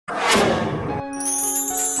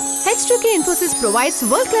H2K Infosys provides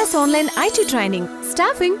world-class online IT training,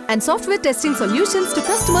 staffing and software testing solutions to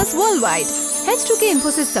customers worldwide. H2K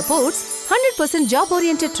Infosys supports 100%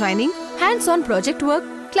 job-oriented training, hands-on project work,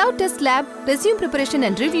 cloud test lab, resume preparation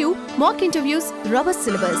and review, mock interviews, robust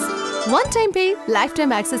syllabus. One-time pay,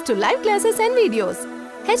 lifetime access to live classes and videos.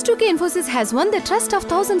 H2K Infosys has won the trust of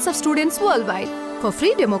thousands of students worldwide. For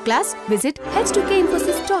free demo class, visit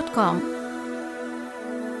h2kinfosys.com.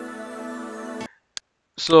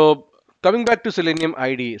 So coming back to Selenium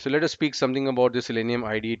IDE, so let us speak something about the Selenium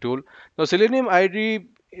IDE tool. Now Selenium IDE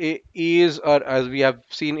is, or as we have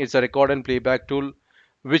seen, it's a record and playback tool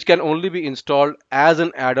which can only be installed as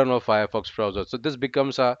an add-on of Firefox browser. So this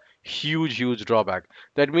becomes a huge drawback.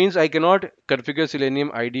 That means I cannot configure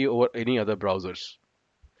Selenium IDE over any other browsers.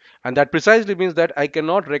 And that precisely means that I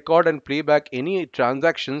cannot record and play back any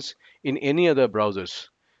transactions in any other browsers.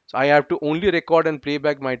 So I have to only record and play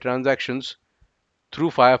back my transactions through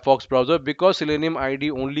Firefox browser because Selenium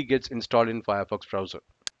IDE only gets installed in Firefox browser.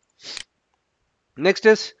 Next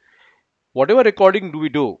is, whatever recording do we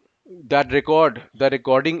do, the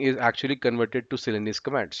recording is actually converted to Selenium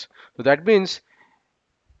commands. So that means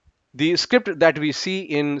the script that we see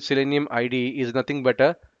in Selenium IDE is nothing but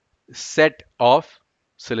a set of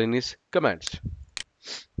Selenium commands.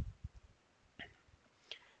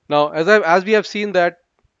 Now, as we have seen that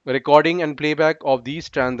recording and playback of these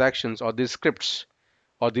transactions or these scripts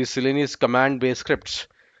or these Selenium command-based scripts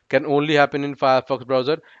can only happen in Firefox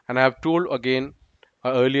browser, and I have told again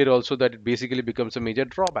earlier also that it basically becomes a major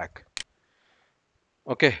drawback.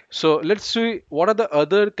 Okay, so let's see what are the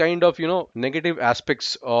other kind of negative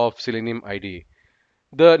aspects of Selenium IDE.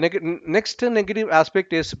 The next negative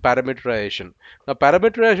aspect is parameterization. Now,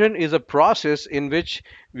 parameterization is a process in which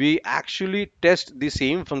we actually test the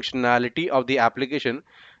same functionality of the application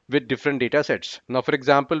with different data sets. Now, for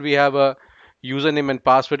example, we have a username and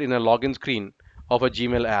password in a login screen of a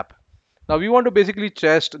Gmail app. Now, we want to basically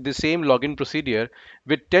test the same login procedure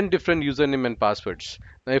with 10 different username and passwords.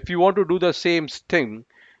 Now, if you want to do the same thing,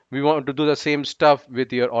 we want to do the same stuff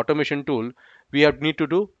with your automation tool, we need to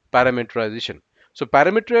do parameterization. So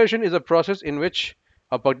parameterization is a process in which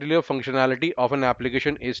a particular functionality of an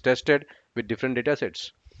application is tested with different data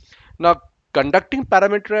sets. Now, conducting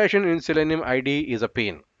parameterization in Selenium IDE is a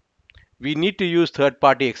pain. We need to use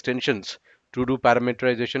third-party extensions to do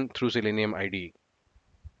parameterization through Selenium IDE.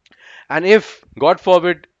 And if, God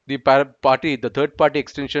forbid, the third-party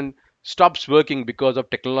extension stops working because of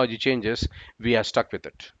technology changes, we are stuck with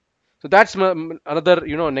it. So that's another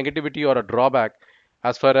negativity or a drawback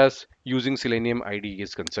as far as using Selenium IDE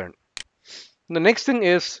is concerned. The next thing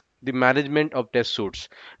is the management of test suites.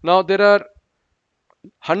 Now there are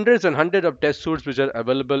hundreds and hundreds of test suites which are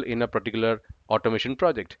available in a particular automation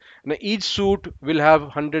project. Now each suite will have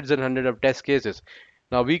hundreds and hundreds of test cases.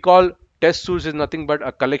 Now we call test suites is nothing but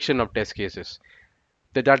a collection of test cases.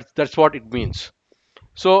 That's what it means.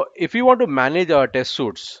 So if we want to manage our test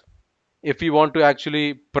suites, if we want to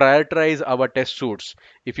actually prioritize our test suites,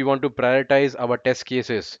 if we want to prioritize our test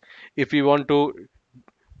cases, if we want to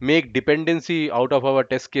make dependency out of our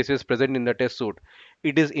test cases present in the test suite,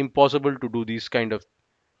 it is impossible to do these kind of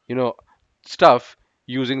stuff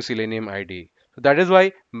using Selenium IDE. So that is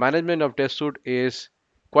why management of test suite is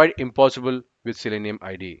quite impossible with Selenium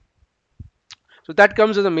IDE. So that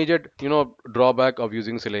comes as a major drawback of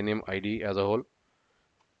using Selenium IDE as a whole.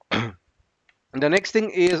 The next thing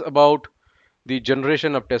is about the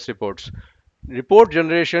generation of test reports. Report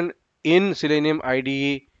generation in Selenium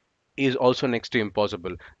IDE is also next to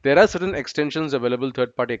impossible. There are certain extensions available,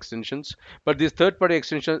 third-party extensions, but this third-party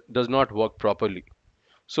extension does not work properly.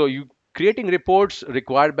 So creating reports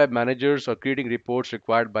required by managers or creating reports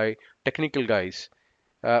required by technical guys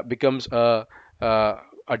becomes a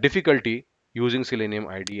difficulty using Selenium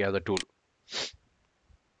IDE as a tool.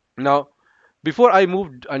 Now, before I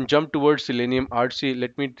move and jump towards Selenium RC,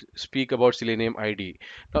 let me speak about Selenium IDE.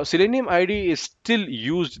 Now, Selenium IDE is still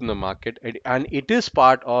used in the market, and it is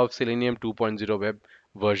part of Selenium 2.0 web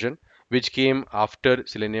version, which came after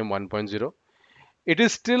Selenium 1.0. It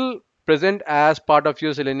is still present as part of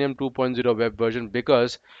your Selenium 2.0 web version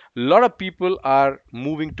because a lot of people are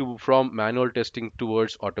moving from manual testing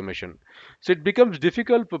towards automation. So it becomes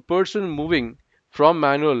difficult for a person moving from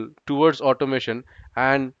manual towards automation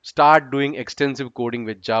and start doing extensive coding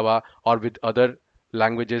with Java or with other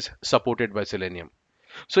languages supported by Selenium.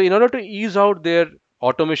 So in order to ease out their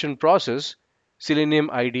automation process, Selenium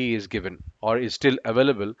IDE is given or is still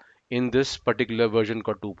available in this particular version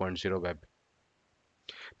called 2.0 web.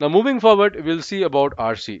 Now moving forward, we'll see about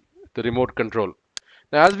RC, the remote control.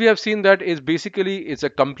 Now as we have seen, that is basically it's a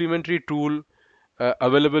complementary tool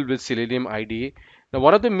available with Selenium IDE. Now,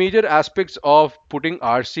 one of the major aspects of putting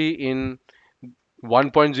RC in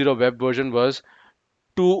 1.0 web version was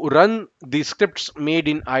to run the scripts made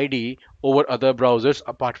in IDE over other browsers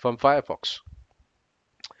apart from Firefox.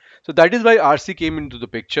 So that is why RC came into the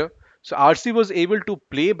picture. So RC was able to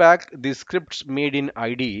play back the scripts made in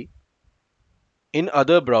IDE in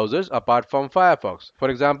other browsers apart from Firefox. For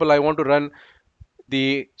example, I want to run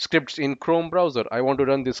the scripts in Chrome browser. I want to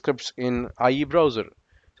run the scripts in IE browser.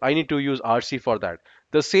 I need to use RC for that.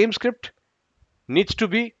 The same script needs to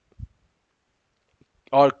be,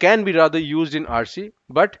 or can be rather, used in RC,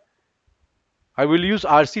 but I will use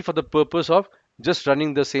RC for the purpose of just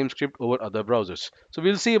running the same script over other browsers. So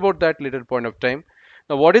we'll see about that later point of time.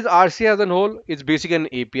 Now, what is RC as a whole? It's basically an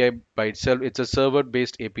API by itself. It's a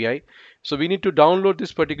server-based API. So we need to download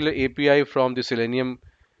this particular API from the Selenium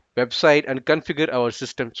website and configure our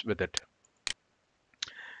systems with it.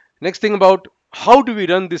 Next thing about how do we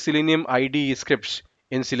run the Selenium IDE scripts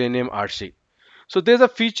in Selenium RC? So there's a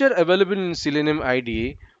feature available in Selenium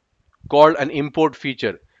IDE called an import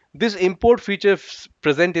feature. This import feature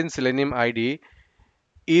present in Selenium IDE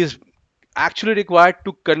is actually required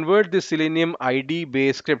to convert the Selenium IDE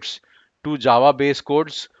based scripts to Java based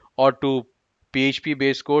codes, or to PHP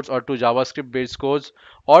based codes, or to JavaScript based codes,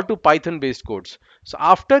 or to Python based codes. So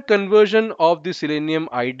after conversion of the Selenium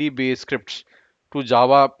IDE based scripts to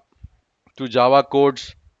Java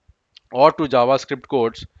codes or to JavaScript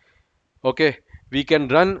codes, okay, we can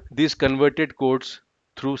run these converted codes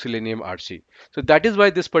through Selenium RC. So that is why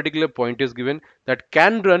this particular point is given, that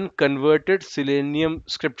can run converted Selenium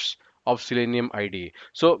scripts of Selenium IDE.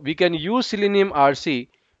 So we can use Selenium RC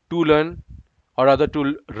to learn, or rather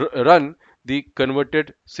to run the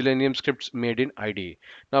converted Selenium scripts made in IDE.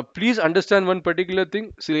 Now please understand one particular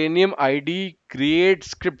thing. Selenium IDE creates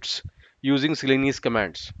scripts using Selenium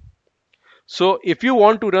commands. So if you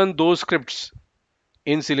want to run those scripts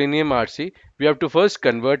in Selenium RC, we have to first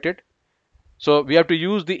convert it. So we have to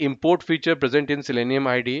use the import feature present in Selenium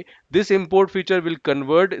IDE. This import feature will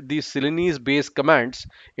convert the Selenium based commands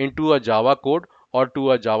into a Java code, or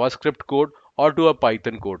to a JavaScript code, or to a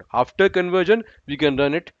Python code. After conversion, we can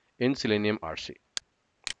run it in Selenium RC.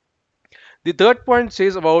 The third point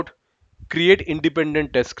says about create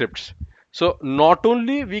independent test scripts. So not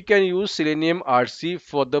only we can use Selenium RC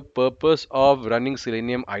for the purpose of running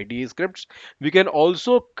Selenium IDE scripts, we can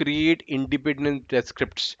also create independent test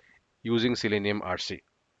scripts using Selenium RC.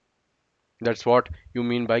 That's what you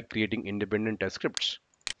mean by creating independent test scripts.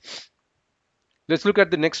 Let's look at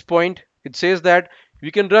the next point. It says that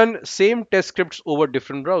we can run same test scripts over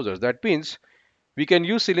different browsers. That means we can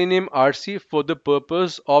use Selenium RC for the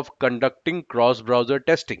purpose of conducting cross-browser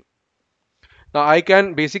testing. Now I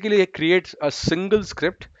can basically create a single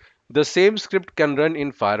script. The same script can run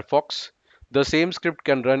in Firefox. The same script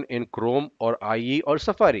can run in Chrome or IE or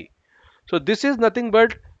Safari. So this is nothing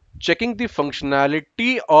but checking the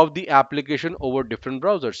functionality of the application over different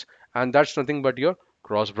browsers, and that's nothing but your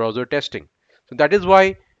cross-browser testing. So that is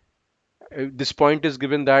why this point is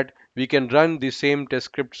given, that we can run the same test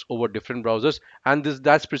scripts over different browsers, and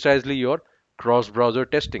that's precisely your cross-browser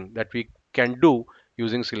testing that we can do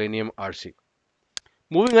using Selenium RC.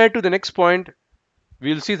 Moving ahead to the next point,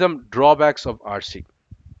 we'll see some drawbacks of RC.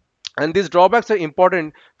 And these drawbacks are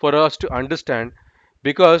important for us to understand,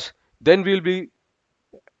 because then we'll be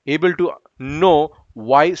able to know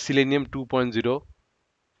why Selenium 2.0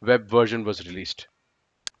 web version was released.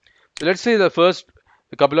 So let's say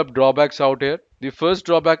a couple of drawbacks out here. The first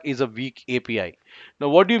drawback is a weak API. Now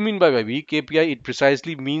what do you mean by a weak API? It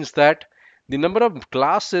precisely means that the number of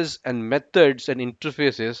classes and methods and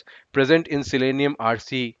interfaces present in Selenium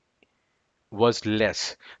RC was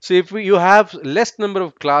less. So if you have less number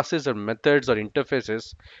of classes or methods or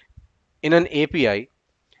interfaces in an API,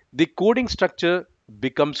 the coding structure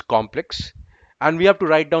becomes complex and we have to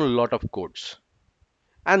write down a lot of codes.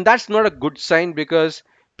 And that's not a good sign, because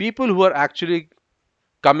people who are actually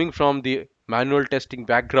coming from the manual testing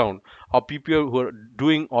background, or people who are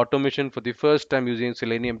doing automation for the first time using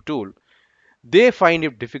Selenium tool, they find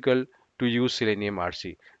it difficult to use Selenium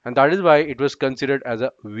RC, and that is why it was considered as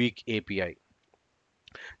a weak API.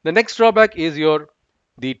 The next drawback is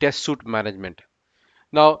the test suite management.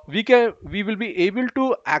 Now we will be able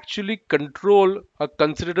to actually control a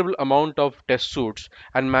considerable amount of test suites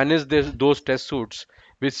and manage those test suites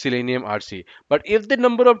with Selenium RC. But if the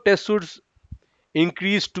number of test suites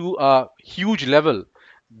increase to a huge level,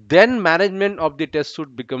 then management of the test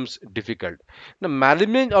suite becomes difficult. The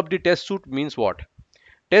management of the test suite means what?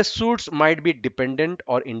 Test suites might be dependent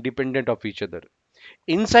or independent of each other.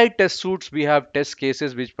 Inside test suites, we have test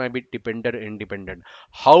cases which might be dependent or independent.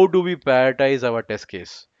 How do we prioritize our test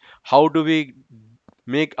case? How do we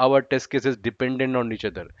make our test cases dependent on each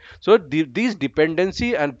other. So these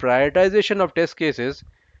dependency and prioritization of test cases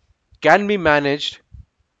can be managed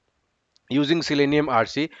using Selenium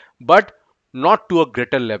RC, but not to a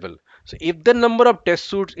greater level. So if the number of test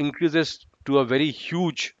suites increases to a very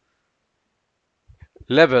huge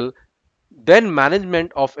level, then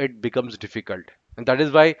management of it becomes difficult. And that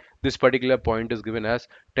is why this particular point is given as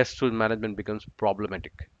test suite management becomes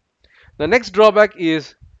problematic. The next drawback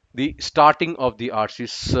is the starting of the RC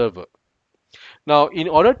server. Now, in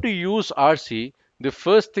order to use RC, the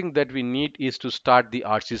first thing that we need is to start the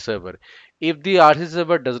RC server. If the RC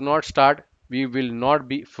server does not start, we will not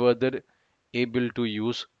be further able to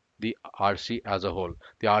use the RC as a whole,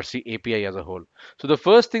 the RC API as a whole. So the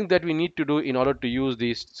first thing that we need to do in order to use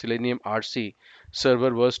the Selenium RC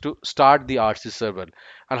server was to start the RC server.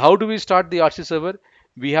 And how do we start the RC server?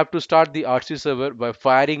 We have to start the RC server by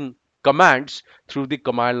firing commands through the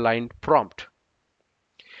command line prompt.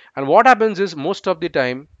 And what happens is most of the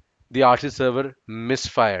time the RC server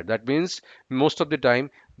misfired. That means most of the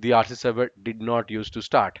time the RC server did not use to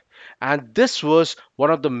start. And this was one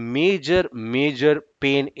of the major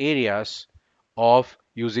pain areas of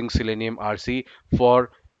using Selenium RC for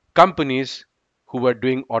companies who were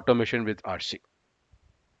doing automation with RC.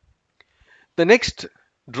 The next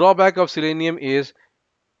drawback of Selenium is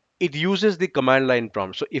it uses the command line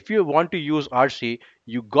prompt. So if you want to use RC,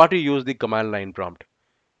 you got to use the command line prompt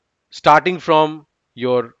starting from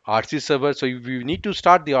your RC server. So if we need to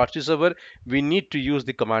start the RC server, we need to use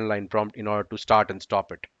the command line prompt in order to start and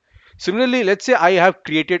stop it. Similarly, let's say I have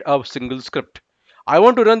created a single script. I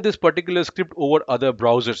want to run this particular script over other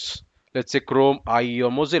browsers. Let's say Chrome, IE,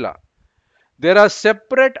 or Mozilla. There are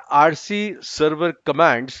separate RC server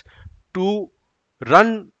commands to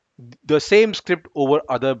run the same script over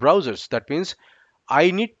other browsers. That means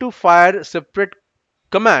I need to fire separate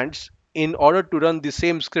commands in order to run the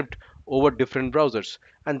same script over different browsers,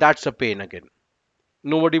 and that's a pain again.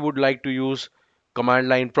 Nobody would like to use command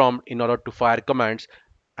line prompt in order to fire commands,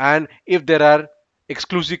 and if there are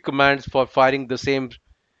exclusive commands for firing the same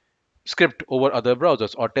script over other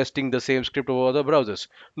browsers or testing the same script over other browsers,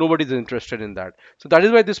 nobody's interested in that. So that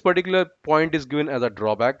is why this particular point is given as a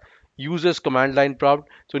drawback. Uses command line prompt,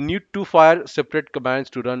 so need to fire separate commands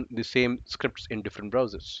to run the same scripts in different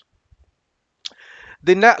browsers.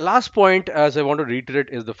 The last point, as I want to reiterate,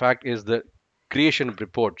 is the fact is the creation of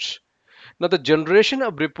reports. Now, the generation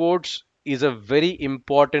of reports is a very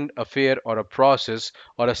important affair or a process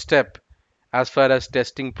or a step as far as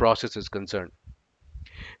testing process is concerned.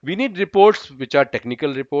 We need reports which are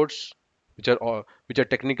technical reports, which are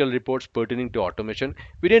technical reports pertaining to automation.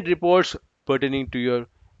 We need reports pertaining to your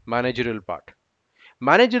managerial part.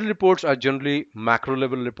 Managerial reports are generally macro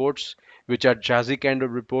level reports, which are jazzy kind of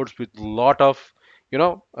reports with a lot of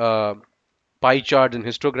pie charts and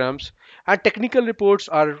histograms. And technical reports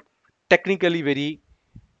are technically very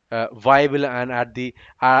viable and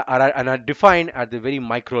are defined at the very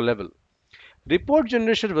micro level. Report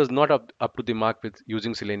generation was not up to the mark with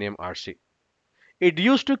using Selenium RC. It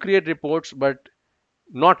used to create reports, but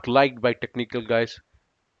not liked by technical guys,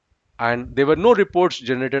 and there were no reports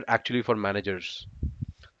generated actually for managers.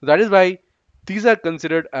 That is why these are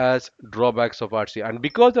considered as drawbacks of RC, and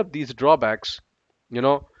because of these drawbacks,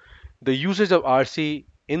 the usage of RC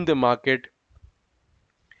in the market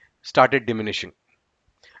started diminishing,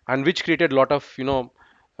 and which created a lot of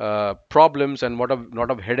problems and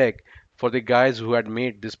lot of headache for the guys who had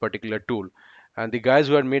made this particular tool. And the guys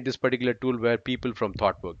who had made this particular tool were people from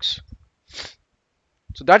ThoughtWorks.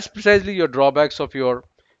 So that's precisely your drawbacks of your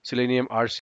Selenium RC.